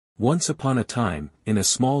Once upon a time, in a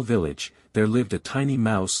small village, there lived a tiny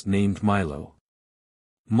mouse named Milo.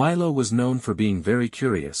 Milo was known for being very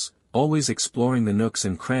curious, always exploring the nooks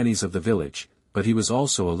and crannies of the village, but he was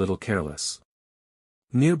also a little careless.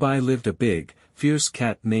 Nearby lived a big, fierce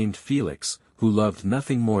cat named Felix, who loved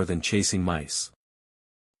nothing more than chasing mice.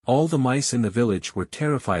 All the mice in the village were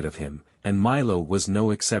terrified of him, and Milo was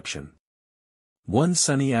no exception. One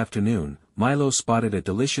sunny afternoon, Milo spotted a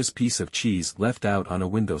delicious piece of cheese left out on a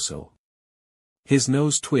windowsill. His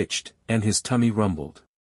nose twitched, and his tummy rumbled.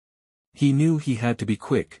 He knew he had to be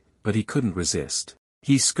quick, but he couldn't resist.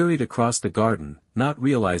 He scurried across the garden, not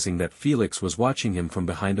realizing that Felix was watching him from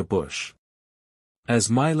behind a bush. As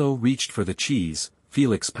Milo reached for the cheese,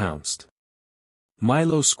 Felix pounced.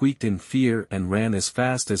 Milo squeaked in fear and ran as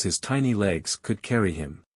fast as his tiny legs could carry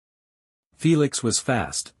him. Felix was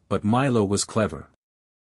fast, but Milo was clever.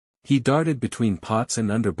 He darted between pots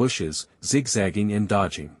and under bushes, zigzagging and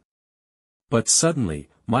dodging. But suddenly,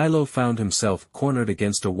 Milo found himself cornered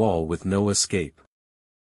against a wall with no escape.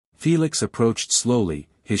 Felix approached slowly,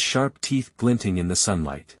 his sharp teeth glinting in the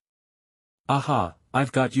sunlight. "Aha,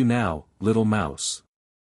 I've got you now, little mouse."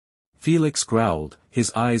 Felix growled,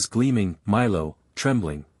 his eyes gleaming. Milo,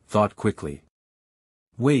 trembling, thought quickly.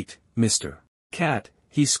 "Wait, Mr. Cat,"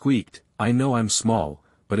 he squeaked, "I know I'm small,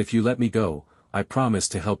 but if you let me go, I promise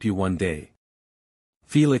to help you one day."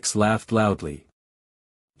 Felix laughed loudly.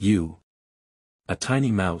 "You? A tiny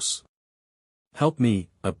mouse? Help me,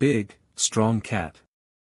 a big, strong cat?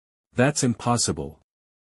 That's impossible."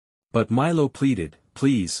 But Milo pleaded,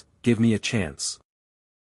 "Please, give me a chance.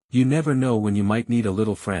 You never know when you might need a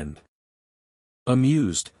little friend."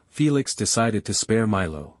 Amused, Felix decided to spare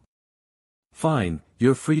Milo. "Fine,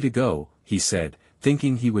 you're free to go," he said,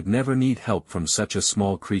 thinking he would never need help from such a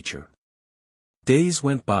small creature. Days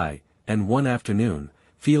went by, and one afternoon,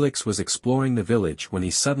 Felix was exploring the village when he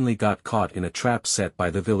suddenly got caught in a trap set by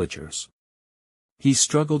the villagers. He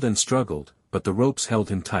struggled and struggled, but the ropes held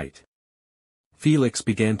him tight. Felix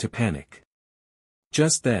began to panic.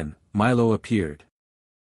 Just then, Milo appeared.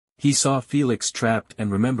 He saw Felix trapped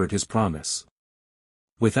and remembered his promise.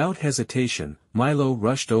 Without hesitation, Milo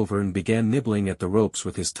rushed over and began nibbling at the ropes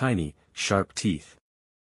with his tiny, sharp teeth.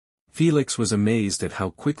 Felix was amazed at how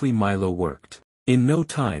quickly Milo worked. In no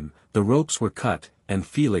time, the ropes were cut, and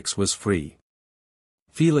Felix was free.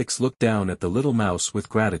 Felix looked down at the little mouse with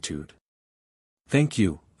gratitude. "Thank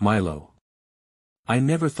you, Milo. I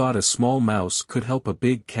never thought a small mouse could help a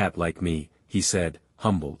big cat like me," he said,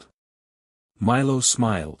 humbled. Milo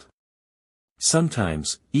smiled.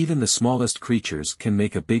 Sometimes, even the smallest creatures can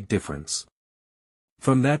make a big difference.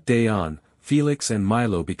 From that day on, Felix and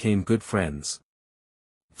Milo became good friends.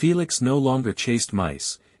 Felix no longer chased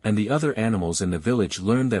mice, and the other animals in the village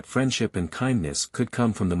learned that friendship and kindness could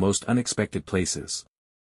come from the most unexpected places.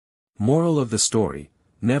 Moral of the story: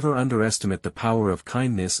 never underestimate the power of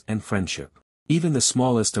kindness and friendship. Even the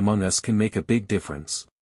smallest among us can make a big difference.